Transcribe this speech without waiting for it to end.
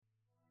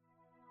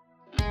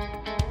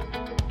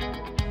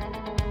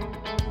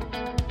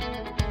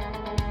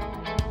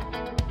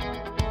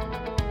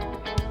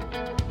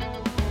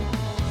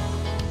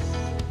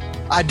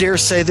I dare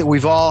say that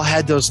we've all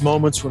had those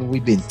moments when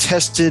we've been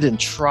tested and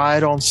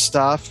tried on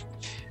stuff.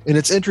 And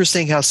it's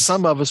interesting how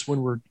some of us,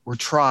 when we're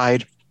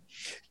tried,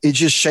 it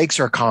just shakes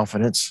our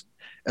confidence.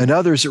 And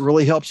others, it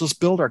really helps us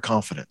build our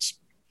confidence.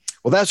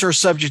 Well, that's our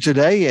subject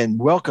today. And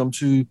welcome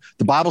to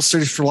the Bible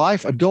Studies for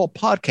Life Adult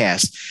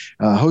Podcast,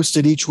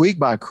 hosted each week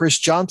by Chris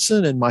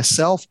Johnson and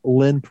myself,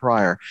 Lynn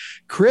Pryor.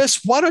 Chris,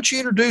 why don't you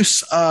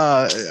introduce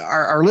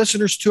our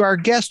listeners to our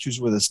guest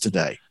who's with us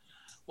today?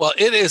 Well,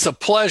 it is a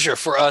pleasure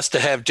for us to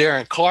have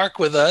Darren Clark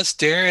with us.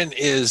 Darren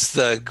is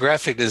the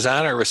graphic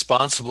designer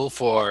responsible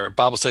for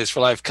Bible Studies for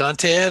Life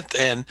content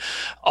and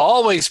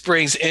always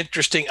brings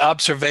interesting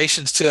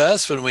observations to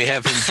us when we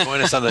have him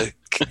join us on the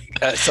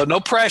so no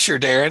pressure,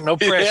 Darren, no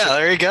pressure. Yeah,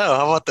 there you go.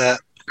 How about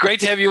that? Great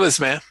to have you with us,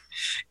 man.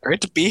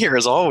 Great to be here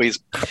as always.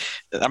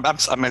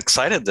 I'm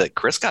excited that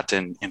Chris got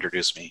to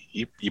introduce me.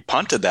 You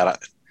punted that,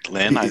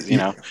 Lynn.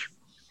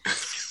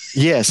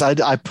 Yes,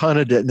 I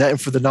punted it.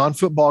 And for the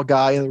non-football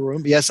guy in the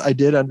room, yes, I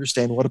did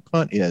understand what a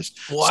punt is.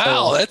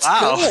 Wow, that's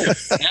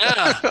cool.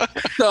 Yeah.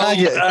 So,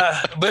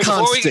 but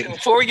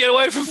before we get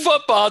away from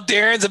football,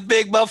 Darren's a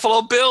big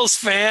Buffalo Bills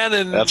fan,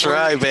 and that's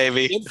right,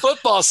 baby. In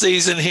football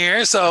season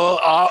here, so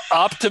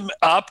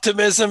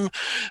optimism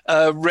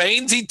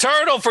reigns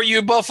eternal for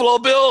you Buffalo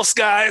Bills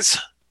guys.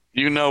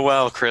 You know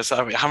well, Chris.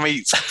 I mean, how many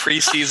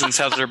preseasons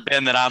has there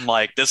been that I'm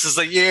like, this is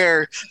a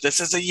year.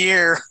 This is a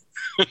year.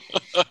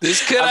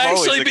 This could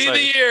actually be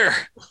the year.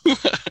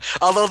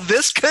 Although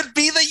this could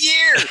be the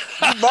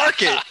year. You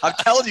mark it. I'm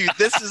telling you,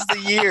 this is the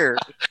year.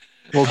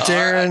 Well,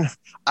 Darren,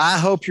 I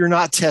hope you're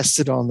not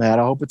tested on that.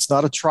 I hope it's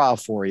not a trial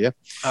for you.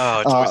 Oh,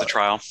 it's always a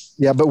trial.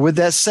 Yeah, but with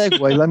that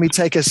segue, let me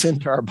take us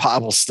into our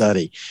Bible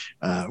study.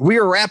 We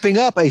are wrapping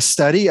up a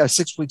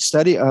 6-week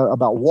study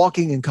about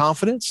walking in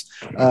confidence.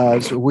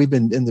 So we've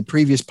been in the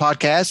previous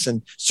podcasts,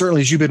 and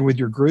certainly as you've been with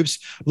your groups,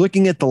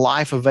 looking at the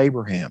life of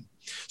Abraham.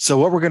 So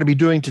what we're going to be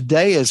doing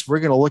today is we're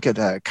going to look at,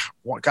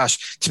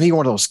 to me,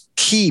 one of those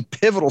key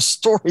pivotal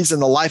stories in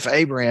the life of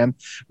Abraham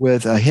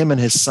with him and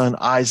his son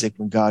Isaac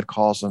when God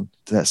calls him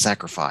to that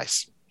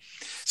sacrifice.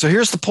 So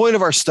here's the point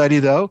of our study,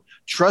 though.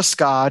 Trust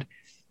God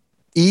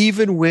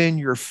even when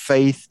your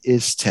faith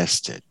is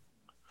tested.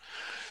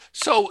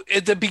 So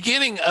at the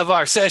beginning of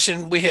our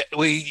session, we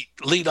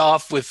lead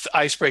off with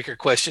icebreaker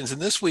questions.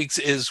 And this week's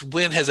is,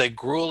 when has a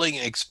grueling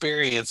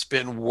experience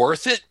been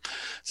worth it?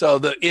 So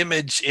the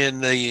image in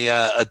the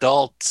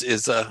adults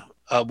is a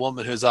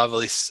woman who's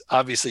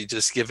obviously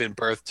just given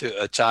birth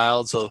to a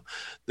child. So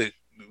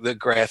the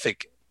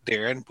graphic,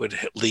 Darren, would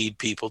lead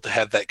people to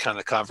have that kind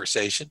of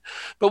conversation.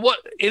 But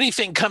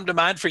anything come to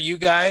mind for you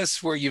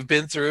guys where you've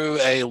been through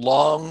a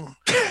long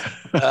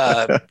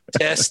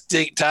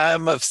testing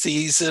time of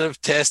season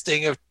of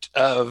testing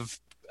of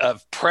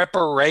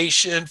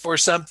preparation for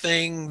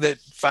something that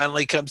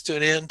finally comes to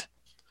an end?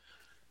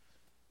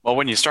 Well,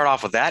 when you start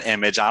off with that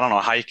image, I don't know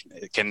how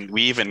can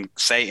we even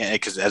say,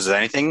 because has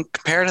anything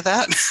compared to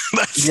that?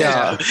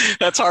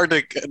 That's hard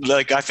to,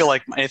 like, I feel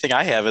like anything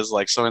I have is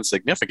like so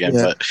insignificant.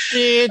 Yeah.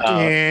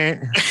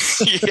 But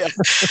yeah,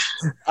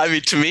 I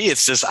mean, to me,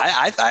 it's just,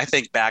 I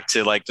think back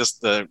to like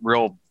just the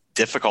real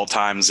difficult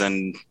times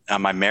in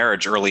my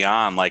marriage early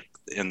on, like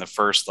in the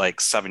first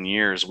like 7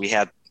 years, we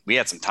had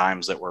some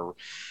times that were,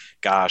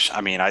 gosh, I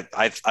mean,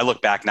 I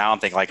look back now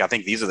and think, like, I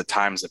think these are the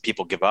times that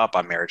people give up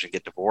on marriage and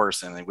get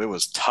divorced, and it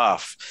was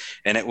tough.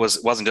 And it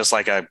wasn't just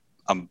like a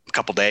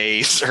couple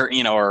days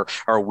or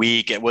a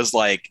week. It was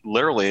like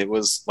literally, it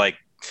was like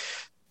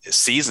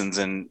seasons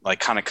and like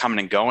kind of coming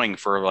and going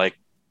for like,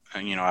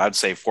 I'd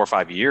say 4 or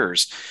 5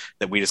 years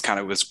that we just kind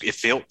of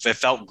it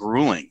felt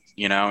grueling,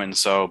 And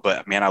so,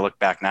 but man, I look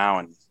back now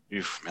and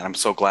man, I'm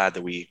so glad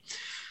that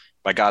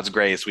by God's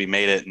grace, we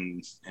made it,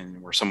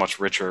 and we're so much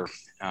richer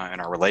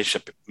in our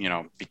relationship,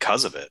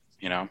 because of it,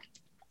 Well,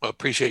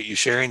 appreciate you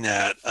sharing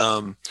that.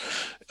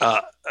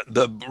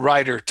 The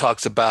writer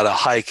talks about a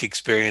hike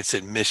experience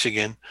in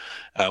Michigan.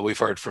 We've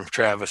heard from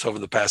Travis over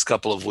the past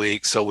couple of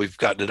weeks, so we've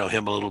gotten to know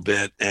him a little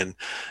bit. And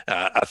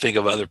I think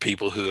of other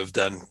people who have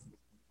done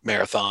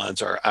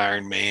marathons or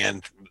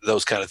Ironman,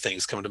 those kind of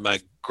things come to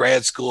mind.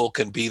 Grad school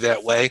can be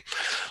that way.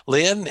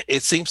 Lynn,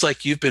 it seems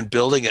like you've been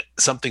building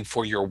something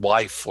for your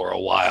wife for a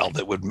while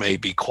that would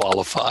maybe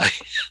qualify.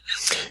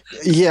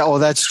 Yeah, well,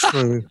 that's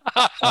true.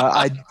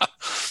 I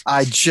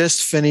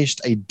just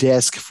finished a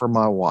desk for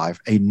my wife,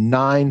 a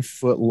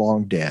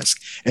 9-foot-long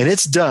desk, and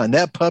it's done.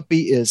 That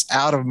puppy is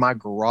out of my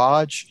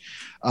garage,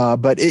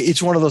 but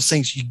it's one of those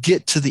things you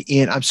get to the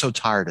end. I'm so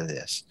tired of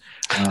this.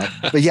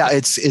 But yeah,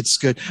 it's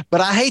good.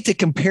 But I hate to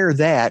compare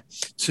that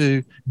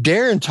to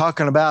Darren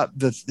talking about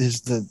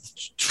the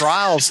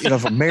trials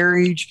of a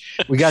marriage.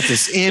 We got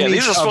this image. Yeah,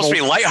 these are supposed to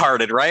be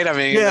lighthearted, right? I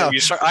mean, you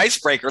start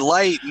icebreaker,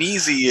 light and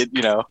easy,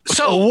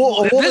 So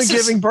a woman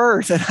giving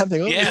birth, and I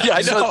think,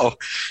 I know.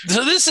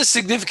 So this is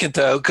significant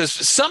though, because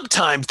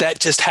sometimes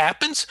that just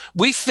happens.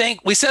 We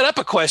set up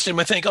a question,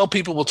 we think,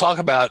 people will talk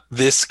about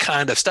this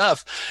kind of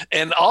stuff,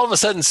 and all of a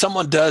sudden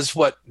someone does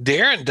what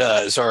Darren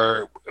does,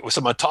 or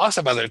someone talks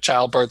about their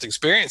childbirth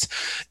experience.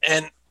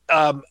 And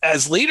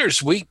as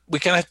leaders, we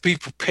kind of have to be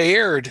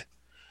prepared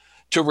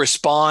to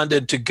respond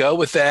and to go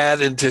with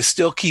that and to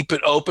still keep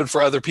it open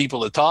for other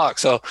people to talk.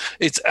 So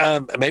it's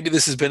maybe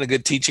this has been a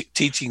good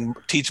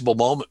teachable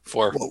moment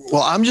for.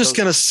 Well, I'm just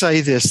going to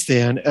say this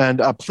then,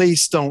 and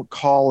please don't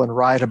call and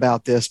write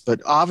about this, but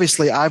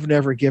obviously I've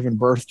never given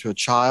birth to a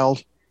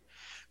child,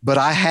 but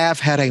I have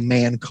had a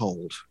man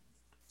cold.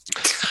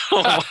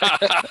 All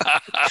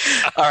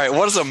right.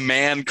 What is a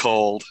man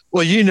cold?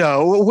 Well,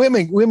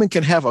 women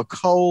can have a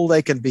cold.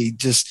 They can be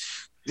just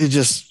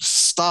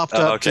stopped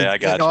up. Okay, I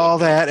got and all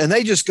that. And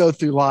they just go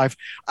through life.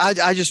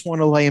 I just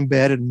want to lay in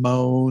bed and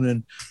moan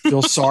and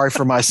feel sorry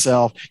for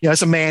myself.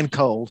 It's a man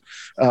cold.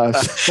 Oh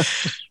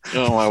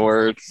my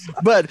word.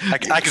 But I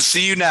can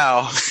see you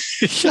now.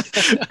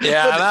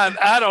 Yeah. And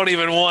I don't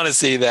even want to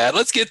see that.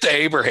 Let's get to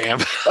Abraham.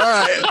 All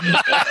right.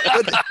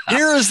 But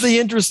here is the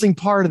interesting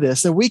part of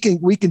this. And we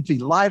can be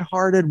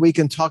lighthearted. We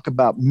can talk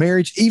about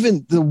marriage,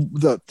 even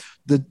the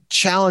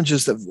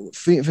challenges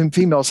that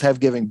females have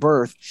giving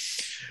birth.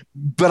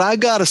 But I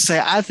got to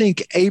say, I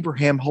think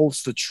Abraham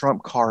holds the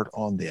trump card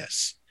on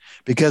this,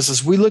 because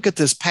as we look at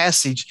this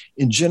passage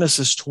in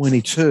Genesis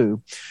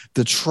 22,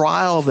 the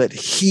trial that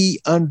he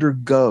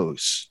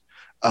undergoes,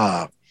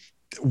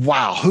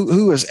 wow,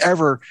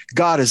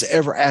 God has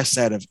ever asked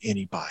that of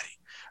anybody.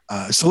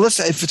 So if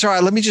it's all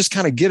right, let me just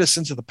kind of get us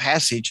into the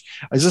passage.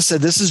 As I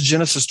said, this is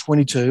Genesis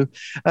 22.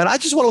 And I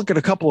just want to look at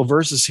a couple of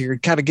verses here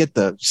and kind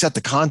of set the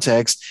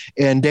context.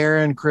 And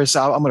Darren, Chris,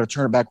 I'm going to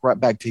turn it right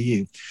back to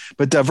you.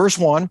 But verse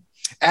 1,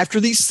 after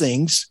these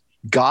things,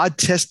 God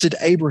tested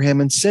Abraham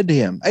and said to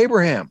him,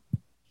 Abraham,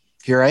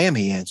 here I am,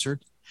 he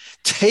answered.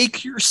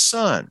 Take your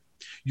son,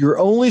 your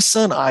only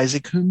son,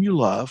 Isaac, whom you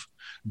love,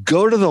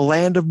 go to the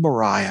land of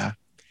Moriah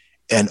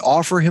and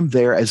offer him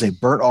there as a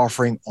burnt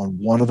offering on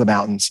one of the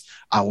mountains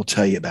I will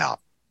tell you about.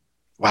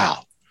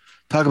 Wow.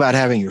 Talk about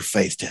having your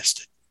faith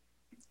tested.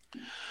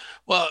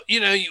 Well,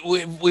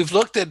 we've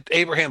looked at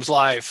Abraham's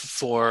life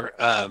from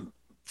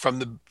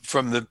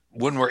the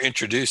when we're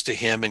introduced to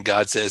him, and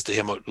God says to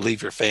him,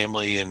 leave your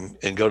family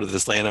and go to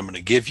this land I'm going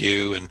to give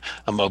you, and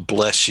I'm going to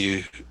bless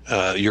you.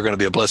 You're going to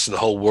be a blessing to the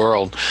whole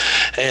world,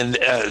 and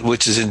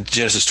which is in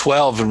Genesis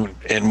 12,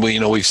 and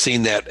we've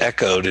seen that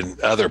echoed in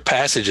other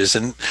passages.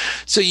 And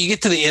so you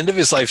get to the end of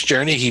his life's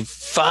journey, he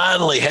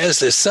finally has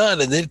this son,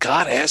 and then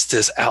God has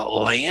this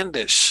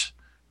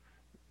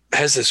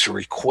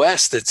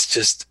request that's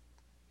just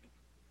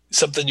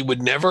something you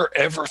would never,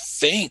 ever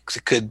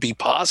think could be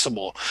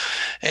possible.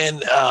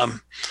 And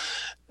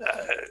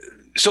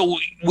so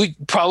we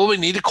probably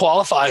need to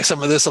qualify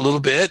some of this a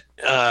little bit.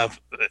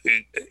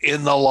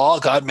 In the law,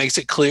 God makes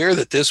it clear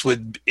that this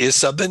is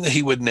something that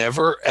he would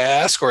never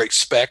ask or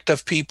expect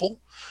of people.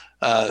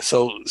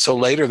 So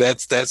later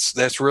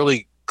that's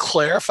really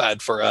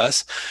clarified for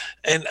us.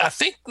 And I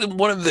think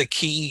one of the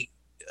key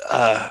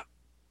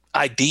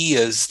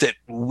ideas that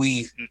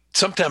we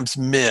sometimes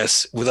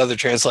miss with other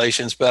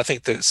translations, but I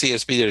think the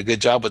CSB did a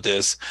good job with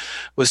this,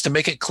 was to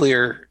make it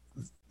clear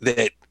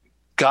that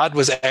God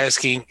was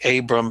asking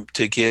Abram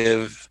to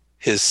give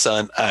his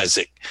son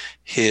Isaac,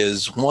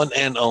 his one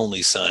and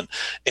only son.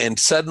 And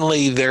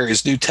suddenly there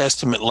is New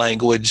Testament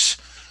language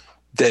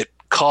that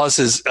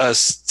causes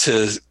us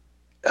to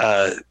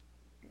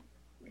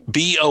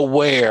be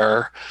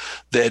aware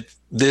that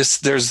this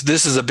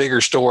is a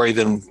bigger story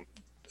than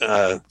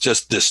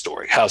just this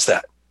story. How's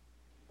that?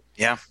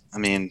 Yeah. I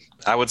mean,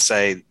 I would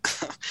say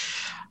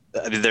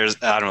there's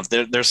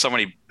so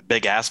many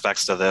big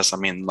aspects to this. I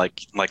mean,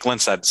 like Lynn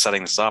said,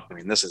 setting this up, I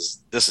mean, this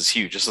is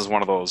huge. This is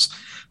one of those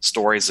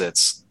stories that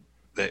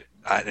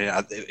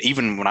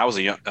even when I was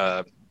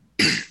a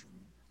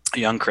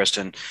young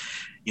Christian,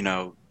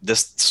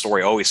 this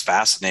story always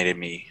fascinated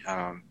me.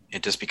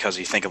 It just because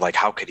you think of like,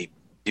 how could he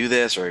do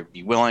this or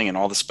be willing and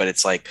all this, but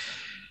it's like,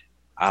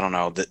 I don't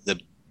know,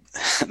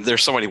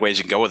 there's so many ways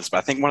you can go with this, but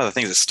I think one of the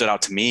things that stood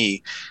out to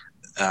me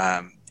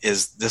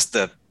is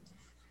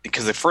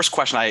because the first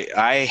question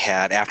I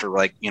had after,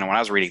 like, when I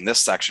was reading this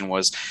section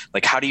was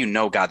like, how do you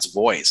know God's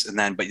voice?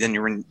 But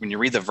then when you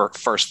read the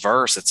first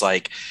verse, it's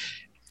like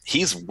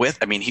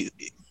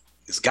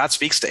God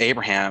speaks to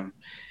Abraham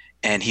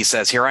and he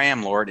says, here I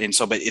am, Lord. And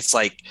so, but it's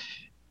like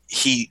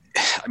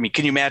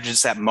can you imagine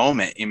just that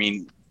moment? I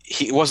mean,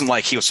 it wasn't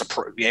like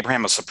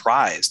Abraham was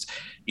surprised.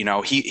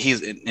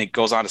 It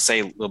goes on to say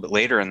a little bit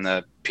later in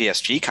the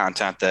PSG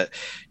content that,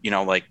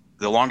 like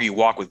the longer you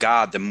walk with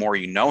God, the more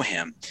you know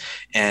him.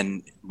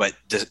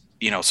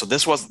 So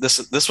this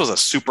was a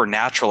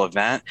supernatural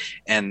event.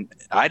 And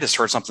I just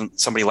heard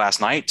somebody last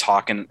night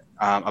talking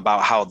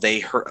about how they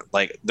heard,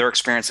 like, their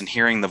experience in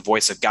hearing the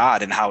voice of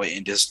God and how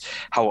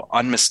how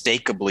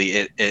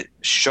unmistakably it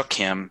shook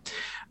him.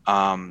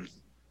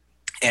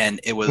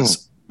 And it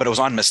was, but it was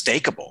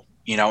unmistakable,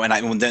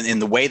 and then in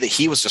the way that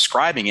he was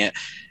describing it,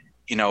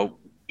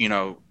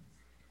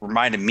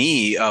 reminded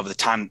me of the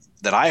time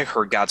that I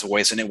heard God's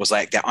voice, and it was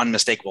like that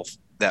unmistakable,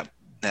 that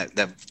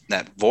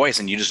voice,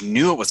 and you just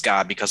knew it was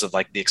God because of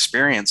like the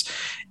experience.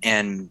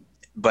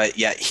 But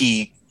yet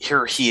he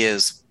here he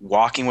is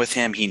walking with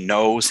him. He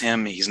knows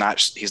him. He's not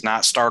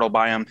startled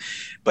by him.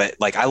 But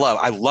like, I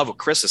love what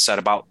Chris has said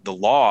about the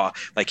law.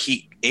 Like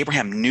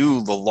Abraham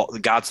knew the law,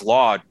 God's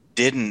law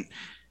didn't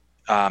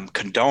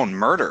condone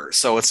murder.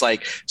 So it's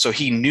like, so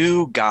he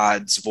knew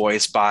God's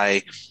voice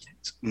by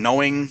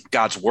knowing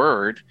God's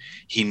word.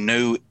 He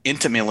knew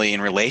intimately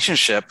in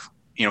relationship,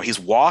 he's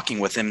walking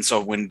with him.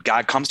 So when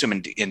God comes to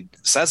him and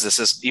says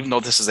this, even though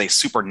this is a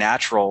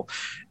supernatural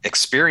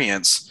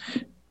experience,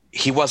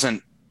 he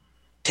wasn't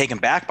taken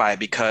back by it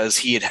because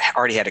he had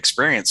already had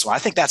experience. So I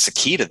think that's the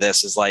key to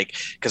this, is like,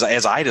 because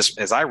as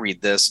I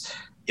read this,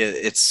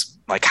 it's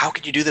like, how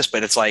could you do this?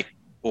 But it's like,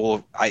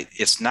 well,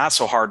 it's not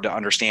so hard to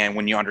understand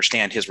when you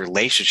understand his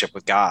relationship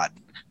with God.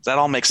 Does that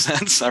all make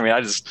sense? I mean,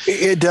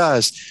 it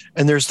does.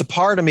 And there's the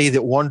part of me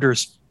that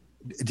wonders,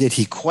 did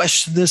he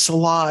question this a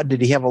lot?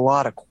 Did he have a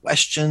lot of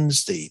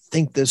questions? Did he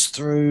think this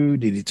through?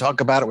 Did he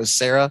talk about it with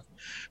Sarah?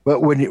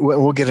 But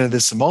we'll get into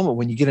this in a moment.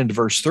 When you get into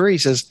verse 3, he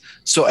says,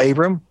 so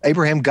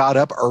Abraham got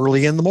up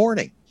early in the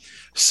morning.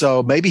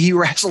 So maybe he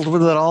wrestled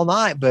with it all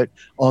night, but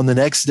on the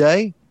next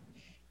day,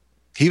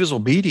 he was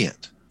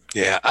obedient.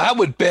 Yeah, I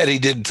would bet he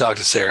didn't talk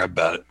to Sarah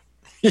about it.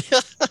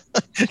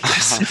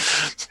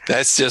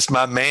 That's just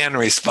my man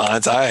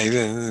response.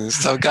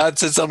 So God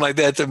said something like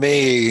that to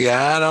me.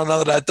 I don't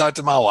know that I talked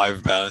to my wife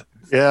about it.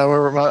 Yeah,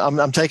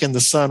 I'm taking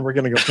the son. We're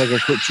going to go take a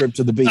quick trip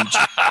to the beach.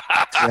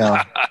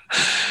 Yeah.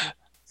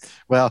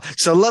 Well,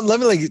 so let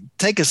me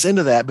take us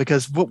into that,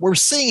 because what we're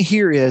seeing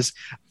here is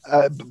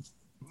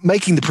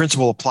making the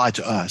principle apply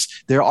to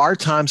us. There are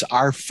times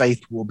our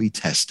faith will be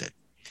tested.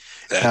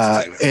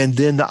 And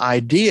then the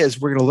idea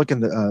is, we're going to look in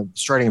the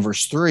starting in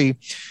verse 3.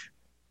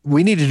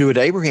 We need to do what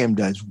Abraham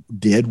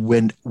did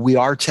when we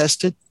are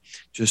tested,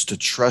 just to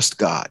trust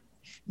God.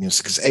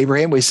 Because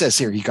Abraham, what he says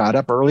here, he got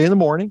up early in the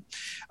morning.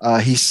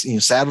 He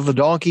saddled the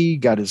donkey,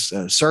 got his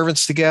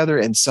servants together,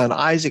 and son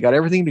Isaac, got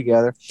everything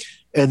together,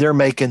 and they're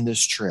making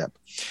this trip.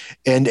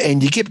 And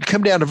you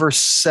come down to verse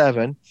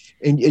 7,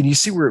 and you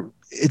see where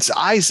it's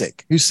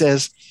Isaac who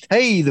says,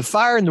 hey, the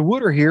fire and the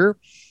wood are here.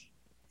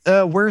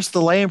 Where's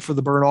the lamb for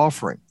the burnt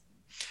offering?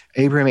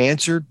 Abraham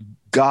answered,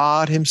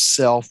 God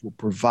himself will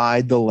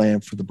provide the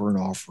lamb for the burnt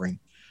offering,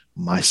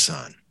 my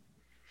son.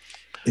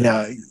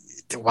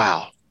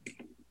 Wow.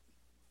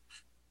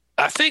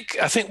 I think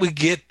we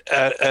get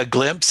a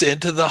glimpse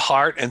into the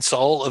heart and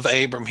soul of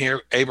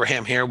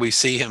Abraham here. We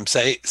see him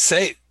say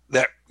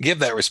that, give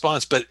that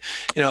response. But,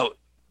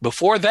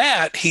 before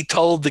that, he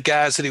told the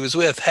guys that he was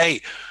with,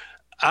 hey,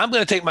 I'm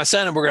going to take my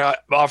son and we're going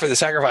to offer the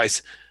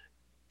sacrifice,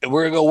 and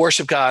we're going to go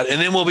worship God, and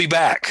then we'll be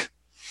back.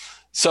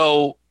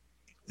 So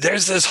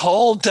there's this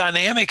whole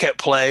dynamic at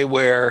play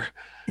where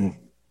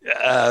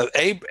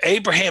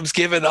Abraham's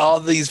given all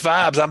these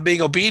vibes. I'm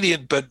being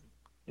obedient, but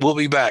we'll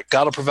be back.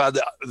 God will provide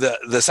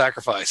the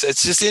sacrifice.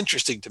 It's just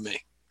interesting to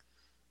me.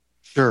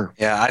 Sure.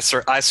 Yeah,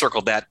 I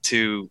circled that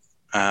too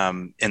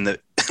in the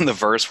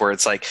verse where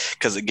it's like,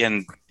 because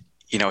again,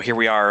 here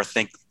we are.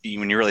 When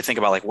you really think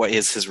about like what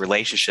is his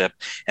relationship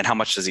and how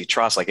much does he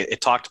trust? Like it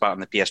talked about in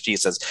the PSG,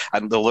 it says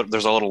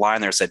there's a little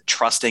line there that said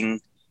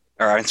testing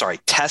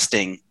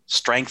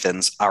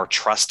strengthens our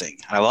trusting.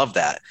 I love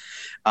that.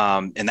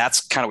 And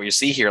that's kind of what you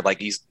see here.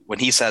 Like when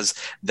he says,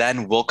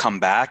 then we'll come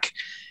back,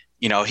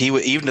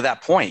 even to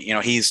that point,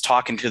 he's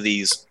talking to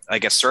these, I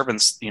guess,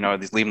 servants,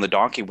 he's leaving the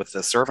donkey with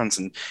the servants.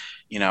 And,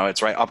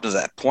 it's right up to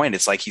that point.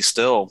 It's like, he's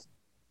still,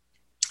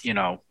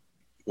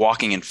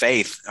 walking in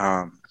faith.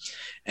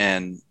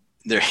 And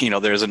there,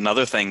 there's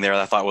another thing there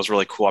that I thought was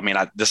really cool. I mean,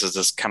 this is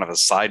just kind of a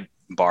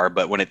sidebar,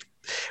 but when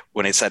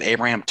it said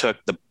Abraham took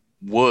the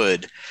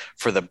wood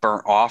for the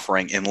burnt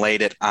offering and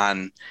laid it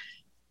on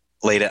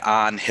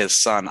his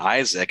son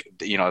Isaac,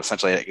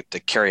 essentially to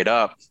carry it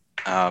up.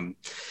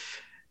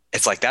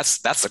 It's like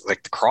that's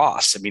like the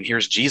cross. I mean,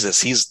 here's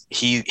Jesus.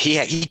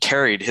 He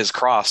carried his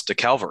cross to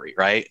Calvary,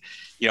 right?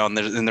 And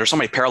there's so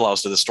many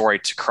parallels to the story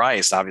to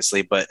Christ,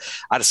 obviously. But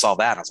I just saw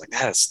that, and I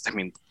was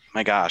like,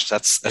 my gosh,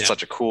 that's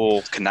such a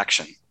cool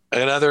connection.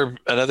 Another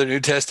New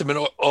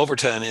Testament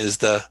overtone is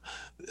the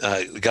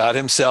God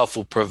himself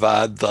will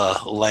provide the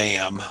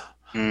lamb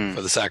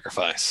for the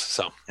sacrifice.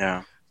 So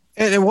yeah.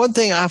 And one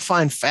thing I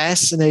find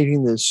fascinating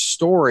in this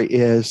story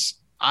is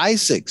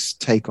Isaac's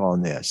take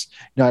on this.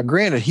 Now,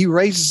 granted, he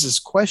raises this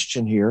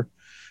question here,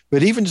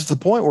 but even to the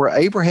point where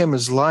Abraham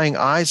is laying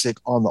Isaac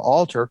on the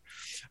altar,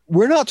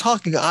 we're not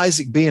talking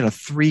Isaac being a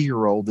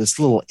 3-year-old, this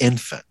little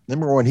infant.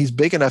 Number one, he's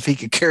big enough he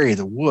could carry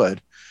the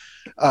wood.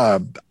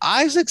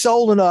 Isaac's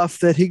old enough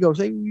that he goes,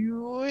 hey,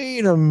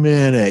 wait a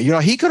minute.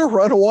 He could have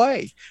run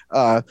away.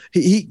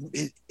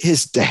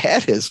 His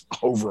dad is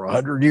over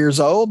 100 years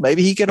old.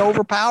 Maybe he can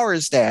overpower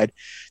his dad.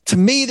 To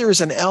me, there's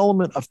an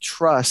element of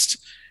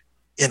trust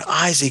in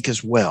Isaac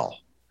as well.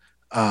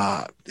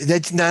 Now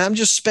I'm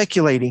just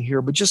speculating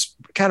here, but just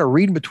kind of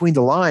reading between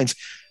the lines,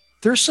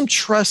 there's some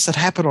trust that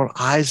happened on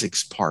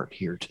Isaac's part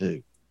here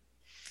too.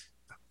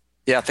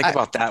 Yeah, think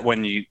about that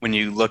when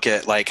you look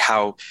at like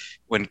how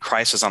when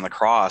Christ is on the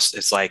cross,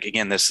 it's like,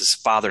 again, this is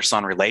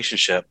father-son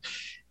relationship.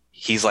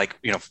 He's like,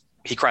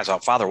 he cries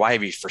out, Father, why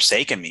have you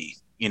forsaken me?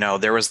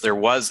 there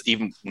was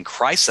even when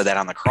Christ said that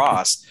on the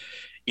cross,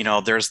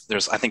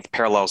 there's I think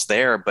parallels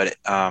there, but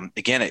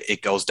again,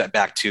 it goes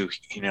back to,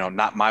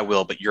 not my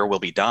will, but your will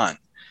be done.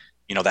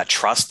 That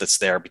trust that's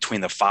there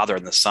between the Father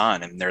and the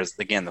Son. And there's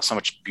so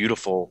much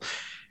beautiful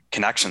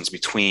connections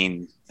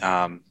between,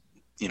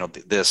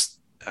 this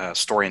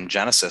story in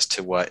Genesis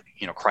to what,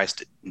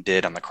 Christ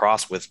did on the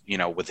cross with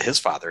his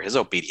Father, his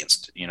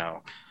obedience,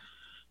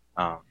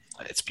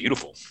 it's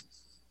beautiful.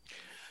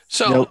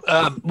 So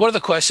one of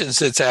the questions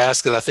that's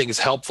asked that I think is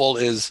helpful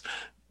is,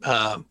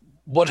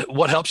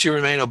 what helps you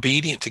remain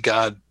obedient to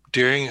God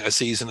during a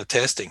season of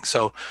testing?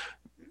 So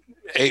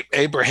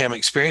Abraham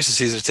experienced a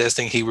season of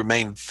testing. He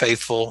remained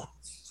faithful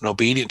and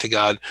obedient to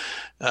God.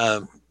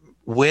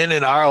 When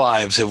in our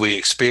lives have we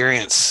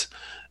experienced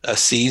a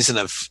season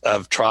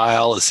of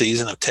trial, a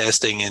season of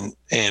testing,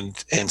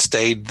 and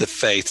stayed the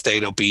faith,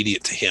 stayed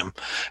obedient to Him?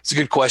 It's a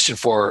good question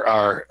for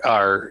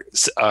our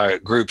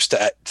groups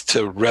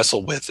to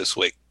wrestle with this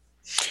week.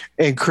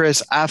 And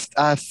Chris,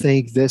 I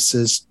think this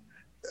is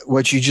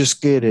what you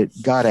just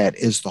got at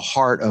is the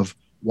heart of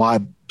why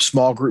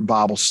small group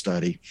Bible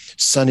study,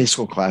 Sunday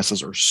school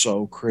classes are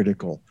so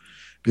critical,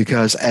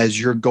 because as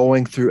you're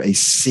going through a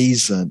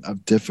season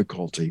of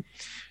difficulty,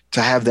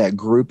 to have that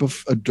group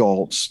of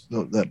adults,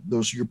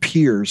 those your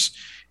peers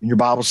in your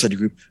Bible study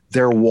group,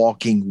 they're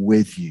walking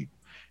with you.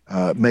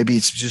 Maybe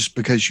it's just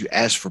because you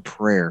asked for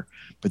prayer,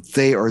 but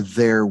they are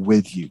there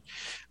with you.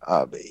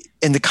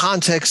 In the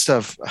context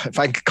of, if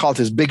I could call it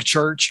this big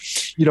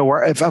church,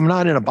 where if I'm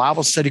not in a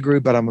Bible study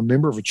group, but I'm a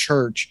member of a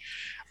church,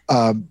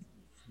 I'm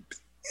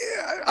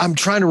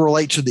trying to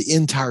relate to the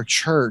entire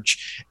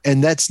church,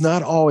 and that's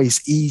not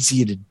always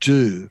easy to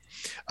do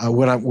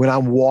when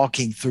I'm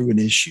walking through an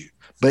issue.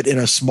 But in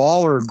a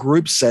smaller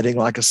group setting,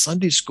 like a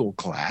Sunday school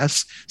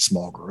class,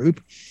 small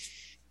group,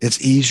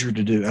 it's easier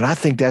to do. And I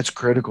think that's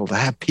critical, to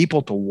have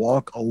people to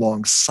walk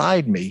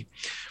alongside me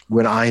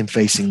when I am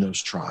facing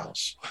those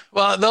trials.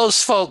 Well,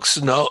 those folks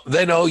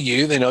they know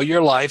you, they know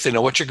your life, they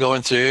know what you're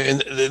going through.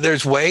 And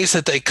there's ways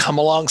that they come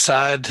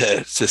alongside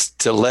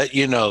to let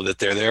you know that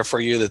they're there for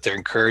you, that they're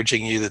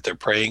encouraging you, that they're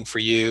praying for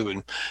you.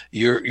 And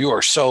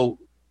you're so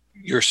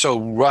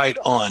right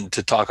on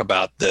to talk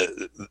about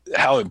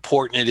how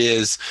important it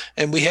is.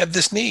 And we have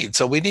this need.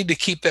 So we need to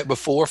keep that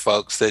before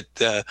folks,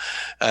 that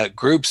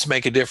groups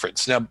make a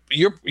difference. Now,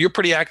 you're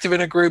pretty active in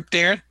a group,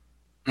 Darren?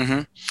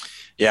 Mm-hmm.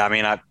 Yeah, I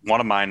mean, one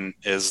of mine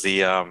is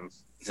the,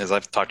 as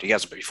I've talked to you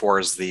guys before,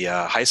 is the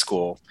high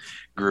school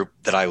group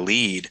that I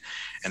lead.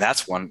 And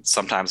that's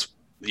sometimes,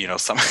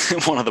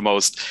 one of the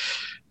most,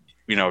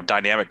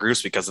 dynamic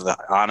groups, because of the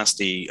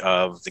honesty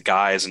of the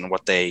guys and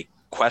what they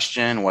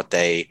question, what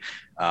they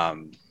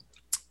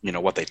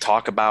what they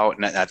talk about.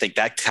 And I think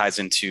that ties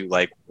into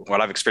like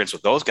what I've experienced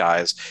with those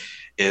guys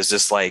is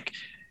just like,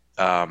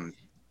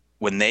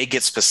 when they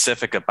get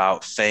specific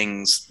about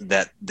things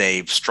that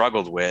they've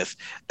struggled with,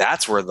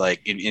 that's where,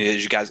 like,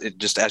 as you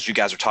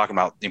guys are talking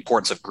about the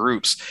importance of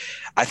groups,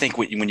 I think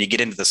when you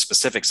get into the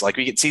specifics, like,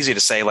 it's easy to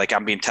say, like,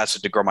 I'm being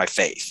tested to grow my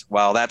faith.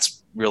 Well,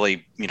 that's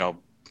really,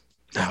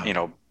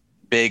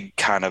 big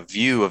kind of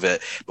view of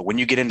it. But when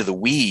you get into the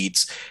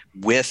weeds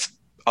with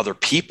other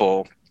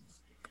people,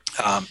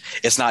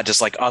 it's not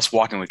just like us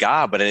walking with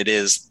God, but it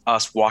is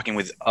us walking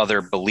with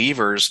other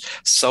believers,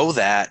 so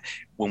that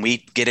when we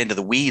get into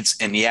the weeds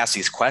and you ask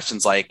these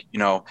questions, like,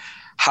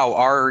 how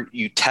are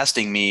you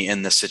testing me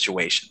in this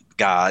situation,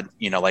 God?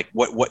 Like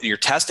what you're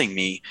testing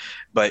me,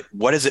 but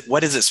what is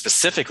it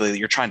specifically that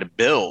you're trying to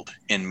build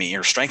in me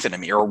or strengthen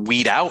in me or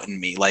weed out in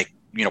me? Like,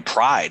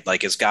 pride,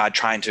 like, is God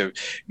trying to,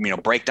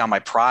 break down my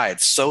pride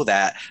so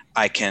that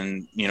I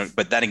can,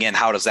 but then again,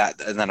 how does that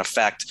then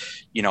affect,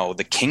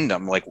 the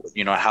kingdom? Like,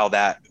 how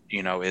that,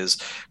 is,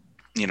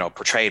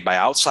 portrayed by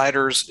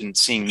outsiders and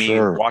seeing me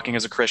walking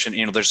as a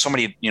Christian. There's so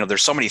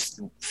many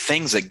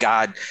things that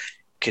God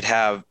could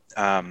have,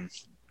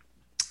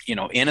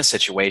 in a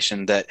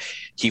situation that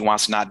He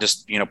wants to not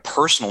just,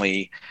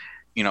 personally,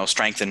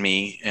 strengthen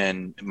me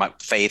in my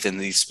faith in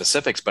these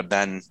specifics, but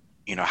then,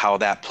 how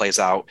that plays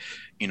out,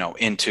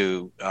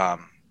 into,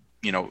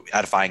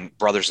 edifying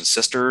brothers and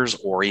sisters,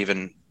 or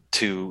even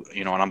to,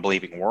 an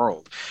unbelieving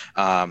world.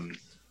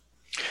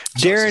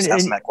 Darren,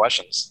 asking that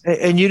questions.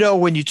 And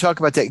when you talk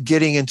about that,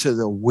 getting into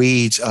the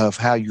weeds of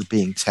how you're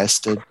being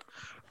tested,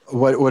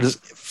 what is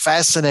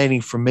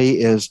fascinating for me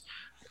is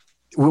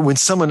when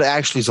someone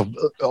actually is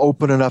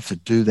open enough to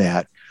do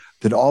that,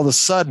 then all of a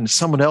sudden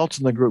someone else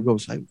in the group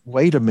goes, "Hey,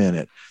 wait a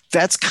minute.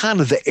 That's kind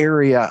of the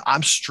area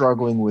I'm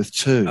struggling with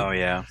too." Oh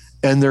yeah.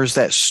 And there's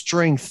that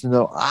strength.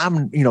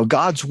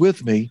 God's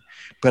with me,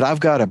 but I've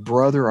got a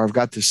brother, or I've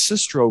got this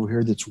sister over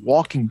here that's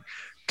walking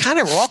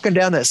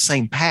down that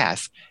same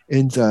path.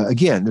 And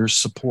again, there's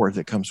support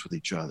that comes with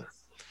each other.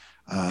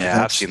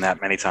 I've seen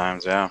that many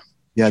times. Yeah.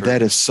 Yeah, sure.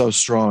 That is so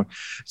strong.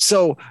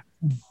 So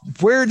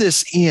where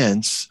this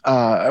ends,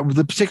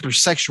 the particular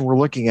section we're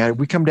looking at,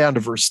 we come down to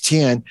verse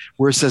 10,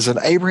 where it says, "And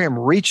Abraham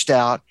reached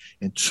out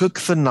and took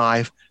the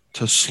knife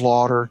to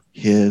slaughter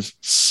his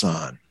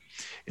son."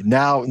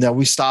 Now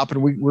we stop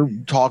and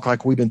we talk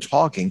like we've been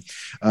talking.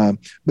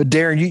 But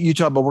Darren, you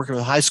talk about working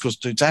with high school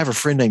students. I have a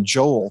friend named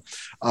Joel.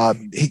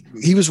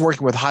 He was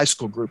working with a high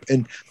school group,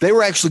 and they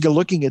were actually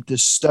looking at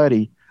this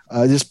study,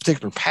 this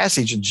particular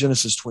passage in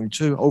Genesis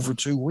 22 over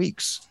 2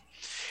 weeks.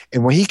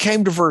 And when he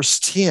came to verse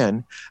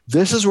 10,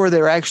 this is where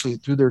they're actually,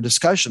 through their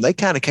discussion, they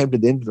kind of came to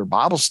the end of their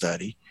Bible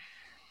study.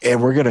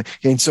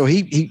 And so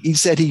he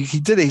said, he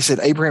did it. He said,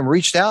 Abraham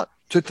reached out,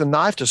 took the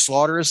knife to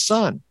slaughter his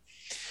son.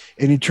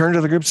 And he turned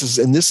to the group and says,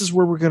 and this is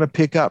where we're going to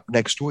pick up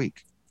next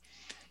week.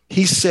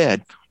 He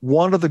said,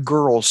 one of the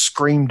girls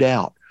screamed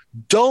out,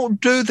 don't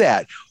do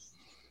that.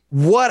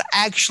 What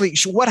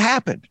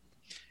happened?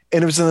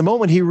 And it was in the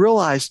moment he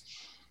realized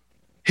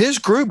his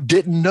group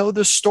didn't know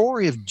the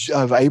story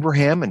of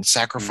Abraham and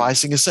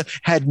sacrificing his son,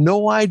 had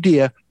no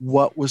idea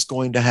what was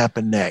going to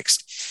happen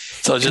next.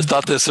 So just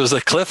thought this was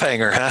a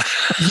cliffhanger, huh?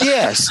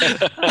 Yes.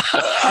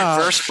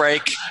 First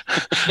break.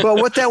 But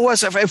what that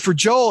was for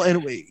Joel,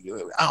 and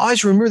I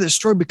always remember this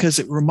story because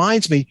it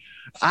reminds me,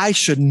 I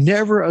should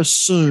never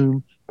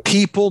assume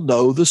people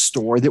know the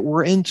story that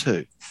we're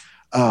into.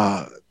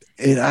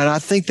 And I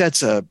think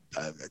that's a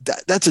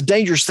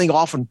dangerous thing.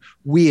 Often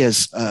we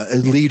as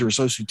leaders,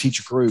 those who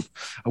teach a group,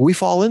 we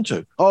fall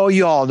into, oh,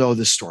 you all know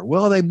this story.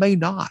 Well, they may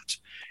not.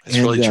 It's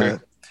really true.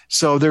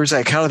 So there's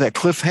that kind of that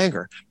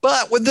cliffhanger.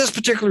 But with this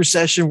particular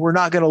session, we're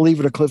not going to leave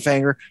it a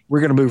cliffhanger.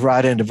 We're going to move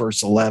right into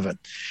verse 11.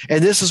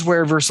 And this is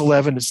where verse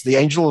 11, it's the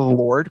angel of the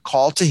Lord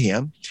called to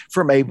him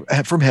from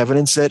heaven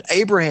and said,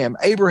 Abraham,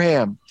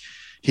 Abraham.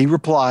 He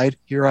replied,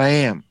 here I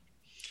am.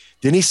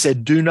 Then he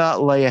said, do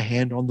not lay a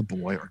hand on the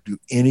boy or do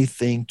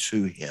anything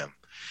to him.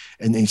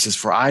 And then he says,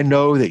 for I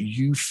know that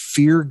you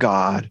fear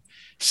God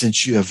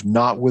since you have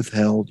not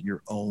withheld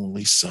your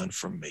only son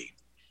from me.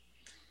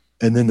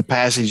 And then the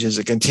passage, as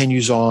it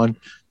continues on,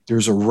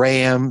 there's a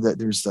ram that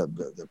there's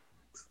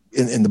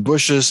in the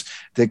bushes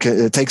that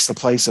takes the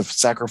place of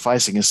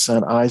sacrificing his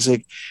son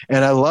Isaac.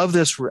 And I love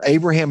this where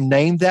Abraham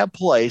named that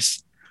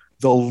place,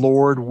 the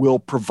Lord will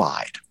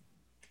provide.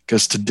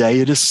 Because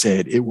today it is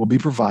said it will be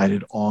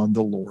provided on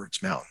the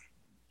Lord's mountain.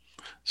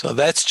 So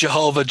that's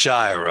Jehovah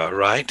Jireh,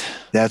 right?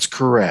 That's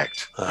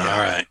correct. All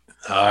right.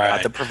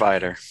 God the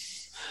provider.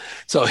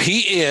 So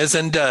he is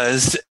and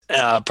does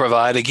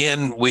provide.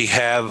 Again, we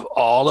have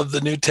all of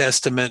the New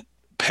Testament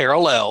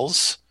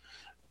parallels.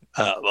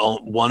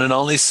 One and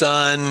only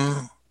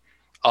son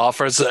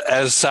offers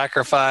as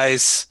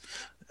sacrifice.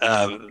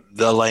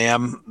 The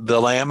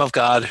Lamb of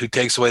God who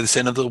takes away the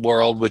sin of the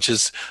world, which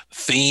is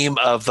theme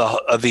of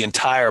the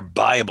entire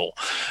Bible.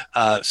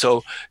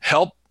 So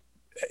help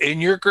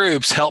in your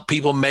groups, help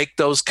people make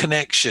those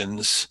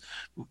connections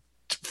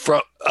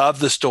of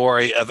the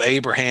story of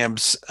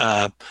Abraham's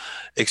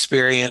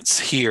experience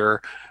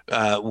here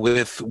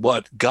with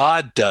what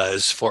God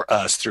does for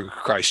us through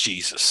Christ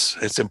Jesus.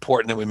 It's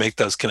important that we make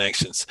those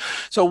connections.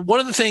 So one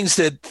of the things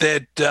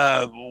that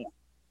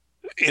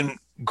in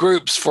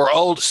groups for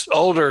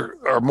older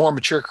or more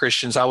mature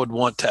Christians, I would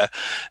want to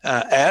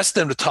ask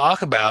them to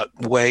talk about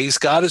ways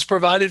God has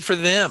provided for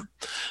them.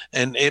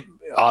 And it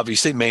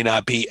obviously may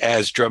not be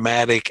as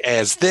dramatic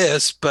as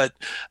this, but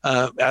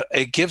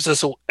it gives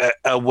us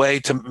a way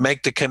to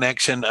make the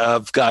connection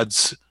of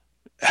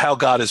how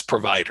God is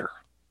provider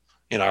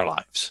in our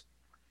lives.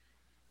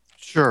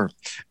 Sure.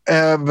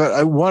 But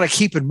I want to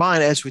keep in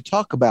mind as we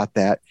talk about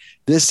that,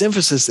 this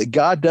emphasis that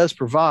God does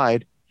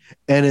provide,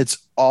 and it's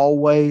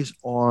always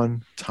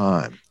on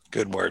time.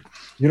 Good word.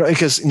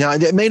 Because now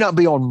it may not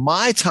be on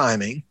my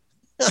timing,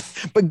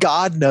 but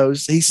God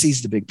knows. He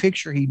sees the big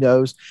picture. He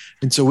knows.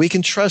 And so we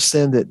can trust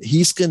then that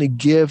he's going to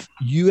give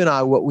you and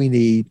I what we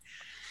need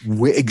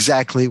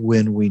exactly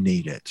when we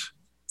need it.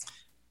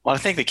 Well, I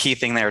think the key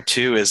thing there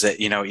too is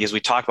that, as we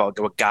talk about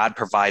what God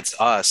provides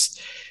us,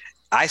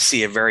 I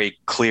see a very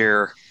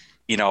clear,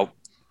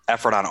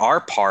 effort on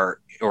our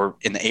part or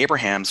in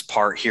Abraham's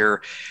part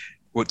here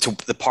to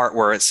the part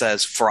where it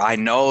says, for I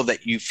know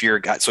that you fear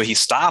God. So he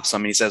stops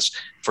him and he says,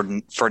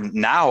 for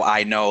now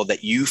I know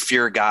that you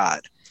fear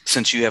God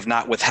since you have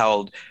not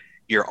withheld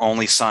your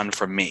only son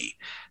from me.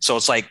 So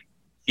it's like,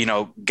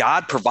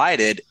 God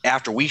provided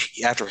after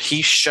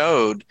he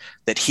showed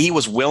that he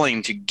was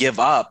willing to give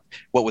up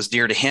what was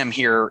dear to him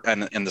here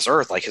in this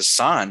earth, like his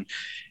son.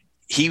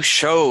 He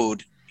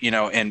showed,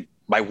 and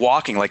by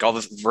walking, like all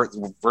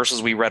the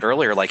verses we read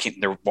earlier, like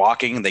they're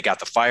walking, they got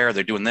the fire,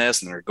 they're doing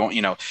this, and they're going,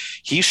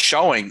 he's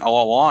showing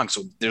all along.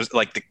 So there's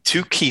like the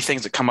two key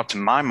things that come up to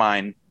my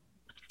mind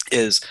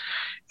is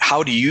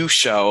how do you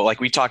show, like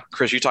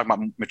Chris, you talk about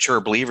mature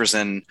believers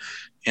in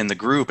the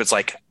group. It's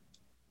like,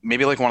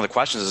 maybe like one of the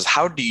questions is,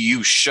 how do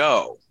you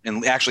show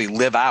and actually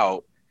live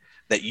out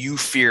that you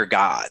fear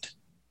God?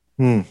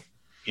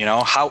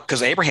 How,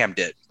 because Abraham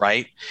did,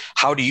 right?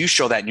 How do you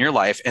show that in your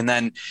life? And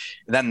then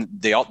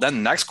the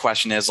next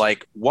question is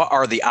like, what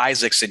are the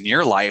Isaacs in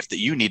your life that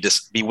you need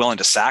to be willing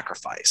to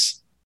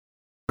sacrifice?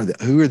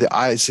 Who are the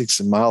Isaacs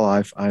in my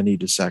life I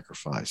need to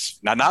sacrifice?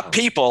 Now, not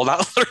people,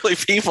 not literally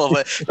people,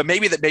 but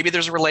maybe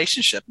there's a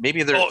relationship.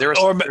 Maybe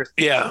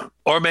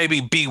or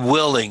maybe be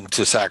willing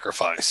to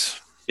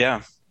sacrifice.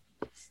 Yeah.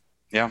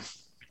 Yeah.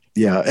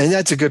 Yeah, and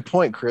that's a good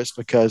point, Chris,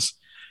 because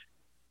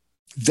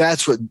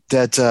that's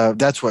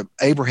what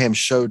Abraham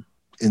showed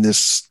in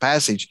this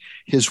passage,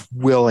 his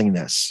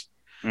willingness.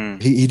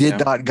 He did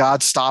not,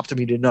 God stopped him.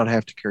 He did not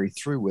have to carry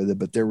through with it,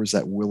 but there was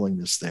that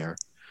willingness there.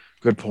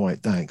 Good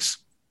point. Thanks.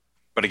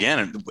 But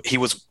again,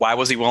 why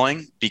was he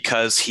willing?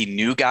 Because he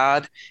knew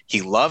God,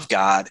 he loved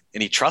God,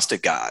 and he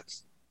trusted God,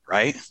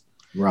 right?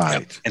 Right.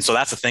 Yep. And so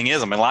that's the thing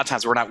is, I mean, a lot of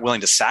times we're not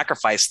willing to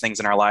sacrifice things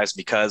in our lives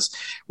because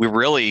we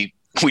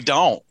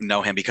don't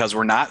know him, because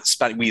we're not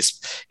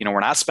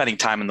spending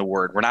time in the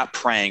word. We're not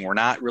praying. We're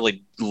not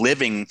really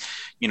living,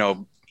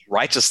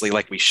 righteously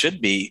like we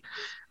should be.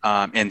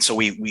 And so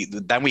we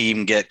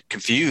even get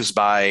confused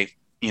by,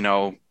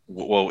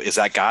 well, is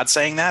that God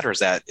saying that, or is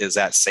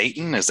that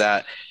Satan? Is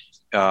that,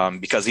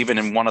 because even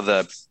in one of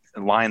the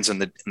lines in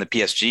the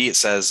PSG, it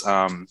says,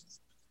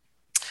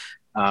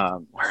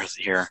 where is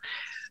it here?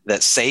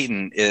 That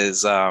Satan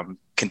is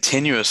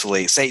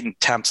Satan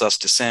tempts us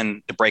to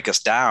sin, to break us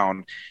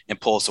down and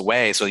pull us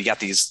away. So you got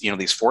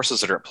these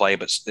forces that are at play,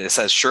 but it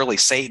says, surely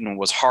Satan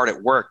was hard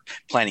at work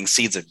planting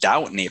seeds of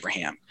doubt in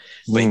Abraham.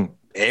 But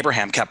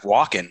Abraham kept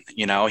walking,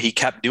 he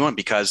kept doing,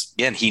 because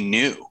again, he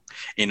knew,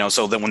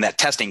 so then when that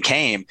testing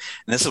came,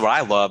 and this is what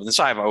I love, and this is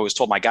what I've always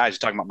told my guys,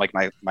 talking about like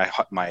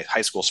my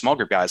high school small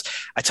group guys,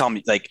 I tell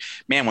them, like,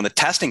 man, when the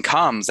testing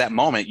comes, that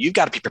moment, you've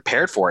got to be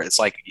prepared for it. It's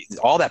like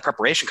all that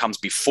preparation comes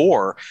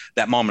before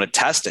that moment of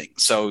testing.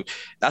 So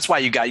that's why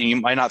you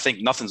might not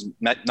think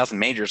nothing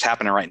major is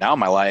happening right now in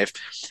my life,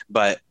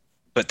 but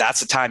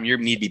that's the time you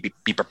need to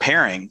be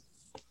preparing,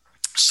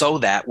 so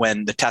that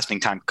when the testing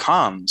time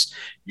comes,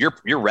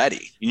 you're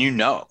ready,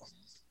 and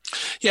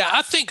Yeah,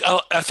 I think a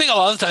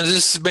lot of times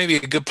this is maybe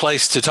a good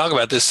place to talk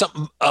about this.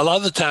 A lot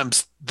of the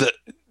times the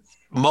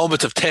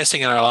moments of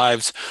testing in our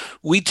lives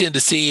we tend to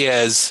see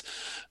as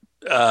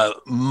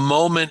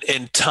moment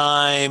in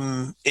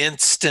time,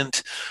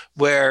 instant,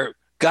 where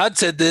God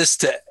said this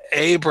to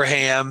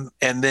Abraham,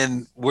 and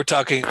then we're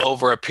talking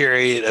over a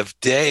period of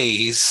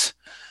days.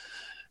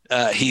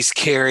 He's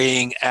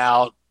carrying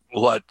out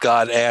what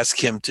God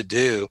asked him to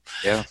do.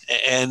 Yeah.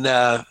 And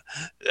I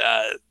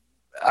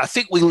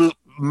think we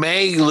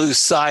may lose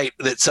sight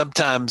that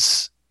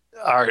sometimes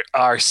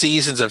our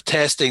seasons of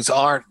testings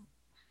aren't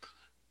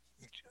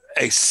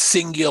a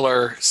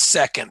singular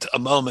second, a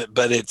moment,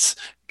 but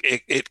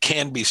it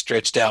can be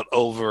stretched out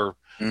over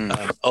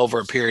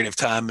a period of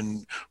time,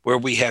 and where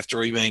we have to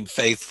remain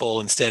faithful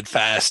and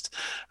steadfast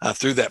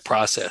through that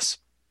process.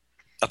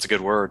 That's a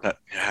good word.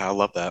 I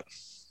love that.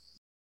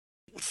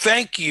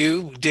 Thank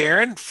you,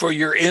 Darren, for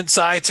your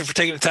insights and for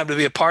taking the time to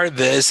be a part of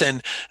this.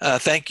 And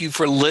thank you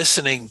for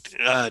listening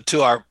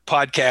to our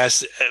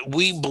podcast.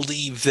 We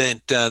believe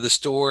that the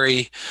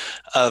story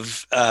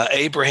of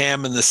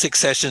Abraham and the 6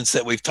 sessions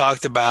that we've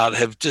talked about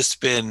have just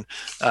been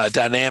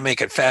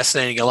dynamic and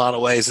fascinating in a lot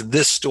of ways. And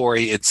this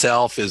story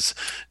itself is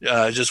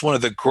just one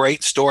of the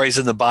great stories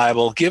in the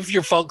Bible. Give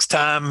your folks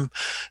time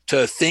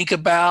to think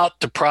about,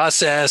 to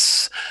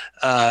process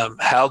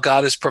how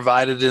God has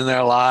provided in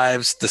their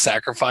lives, the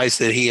sacrifice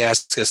that he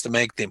asks us to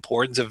make, the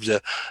importance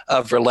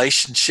of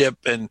relationship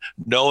and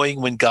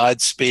knowing when God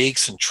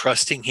speaks and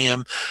trusting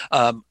him.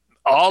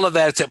 All of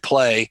that's at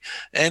play.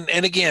 And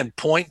again,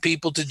 point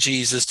people to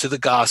Jesus, to the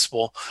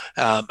gospel,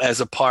 as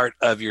a part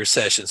of your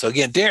session. So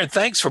again, Darren,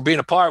 thanks for being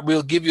a part.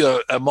 We'll give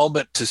you a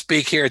moment to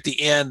speak here at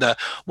the end.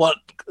 Want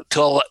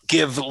to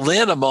give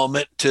Lynn a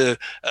moment to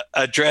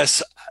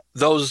address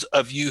those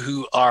of you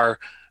who are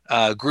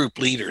group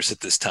leaders at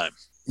this time.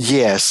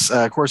 Yes,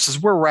 of course,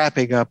 as we're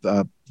wrapping up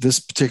this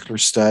particular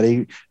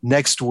study,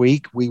 next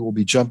week we will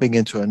be jumping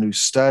into a new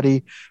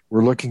study.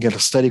 We're looking at a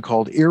study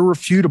called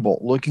Irrefutable,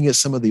 looking at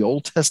some of the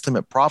Old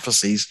Testament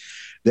prophecies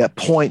that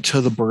point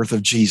to the birth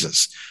of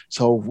Jesus.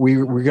 So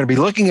we're going to be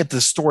looking at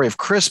the story of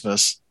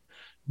Christmas,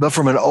 but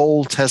from an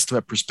Old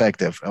Testament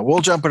perspective.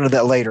 We'll jump into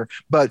that later.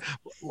 But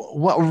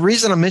the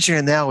reason I'm mentioning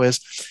it now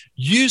is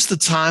use the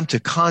time to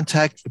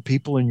contact the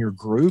people in your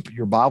group,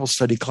 your Bible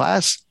study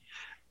class,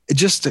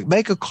 just to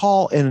make a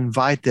call and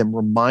invite them,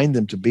 remind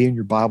them to be in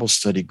your Bible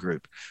study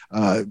group.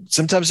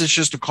 Sometimes it's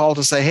just a call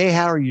to say, hey,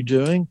 how are you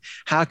doing?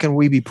 How can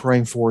we be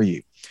praying for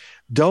you?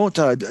 Don't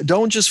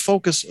just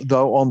focus,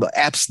 though, on the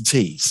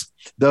absentees,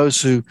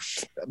 those who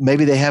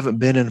maybe they haven't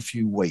been in a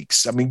few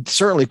weeks. I mean,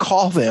 certainly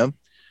call them.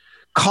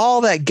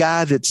 Call that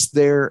guy that's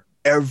there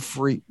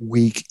every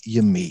week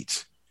you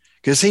meet,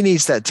 because he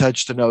needs that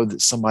touch to know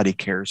that somebody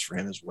cares for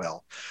him as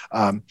well.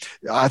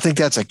 I think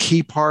that's a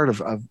key part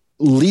of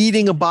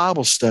leading a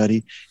Bible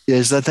study,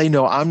 is that they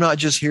know I'm not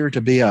just here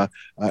to be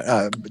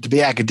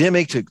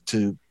academic,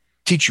 to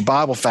teach you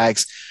Bible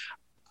facts.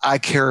 I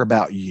care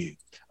about you.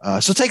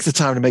 So take the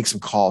time to make some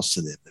calls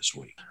to them this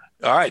week.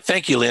 All right.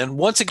 Thank you, Lynn.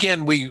 Once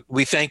again,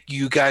 we thank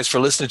you guys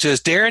for listening to us.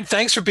 Darren,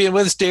 thanks for being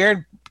with us.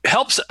 Darren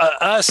helps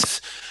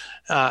us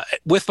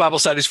with Bible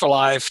Studies for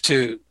Life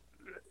to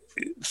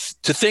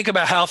think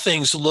about how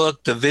things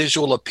look, the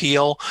visual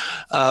appeal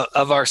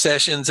of our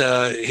sessions.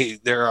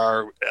 There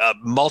are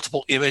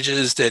multiple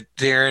images that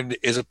Darren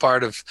is a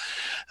part of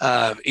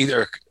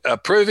either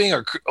approving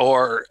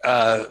or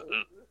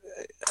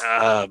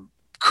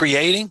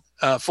creating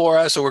for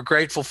us. So we're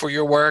grateful for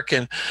your work.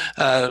 And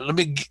let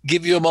me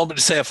give you a moment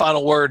to say a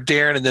final word,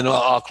 Darren, and then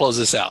I'll close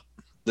this out.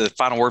 The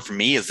final word for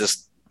me is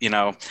this,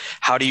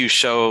 how do you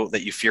show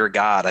that you fear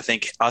God? I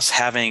think us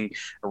having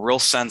a real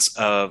sense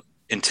of,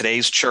 in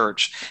today's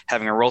church,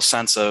 having a real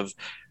sense of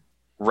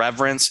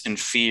reverence and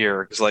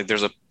fear, because like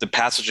there's the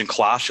passage in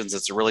Colossians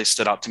that's really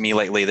stood out to me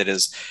lately that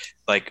is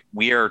like,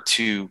 we are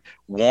to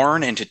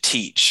warn and to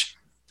teach.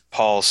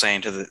 Paul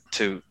saying to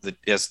the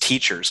as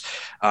teachers,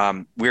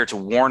 we are to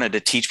warn and to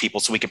teach people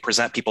so we can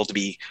present people to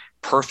be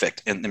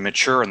perfect and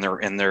mature in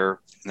their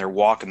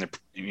walk and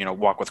their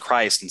walk with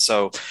Christ. And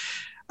so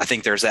I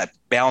think there's that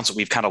balance that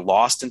we've kind of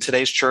lost in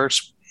today's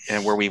church,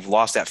 and where we've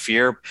lost that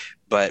fear.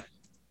 But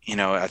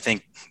I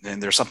think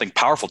there's something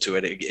powerful to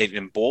it. It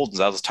emboldens.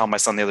 I was telling my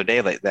son the other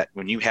day that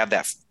when you have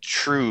that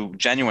true,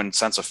 genuine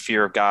sense of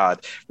fear of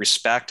God,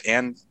 respect,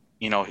 and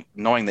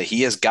knowing that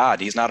He is God,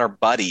 He's not our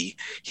buddy,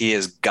 He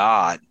is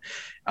God.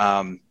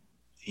 When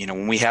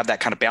we have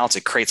that kind of balance,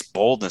 it creates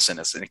boldness in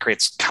us and it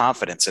creates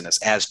confidence in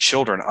us as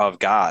children of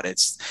God.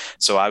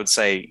 So I would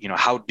say,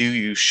 how do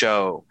you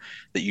show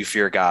that you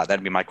fear God?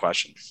 That'd be my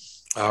question.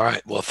 All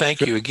right. Well, thank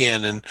you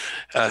again. And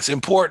it's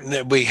important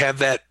that we have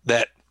that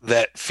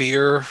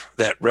fear,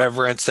 that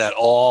reverence, that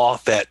awe,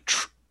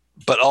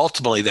 but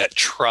ultimately that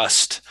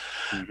trust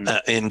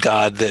in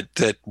God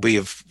that we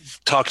have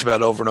talked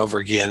about over and over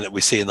again, that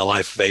we see in the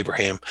life of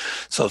Abraham.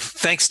 So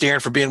thanks,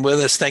 Darren, for being with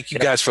us. Thank you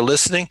guys for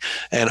listening,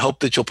 and hope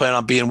that you'll plan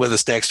on being with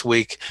us next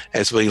week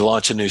as we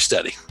launch a new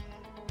study.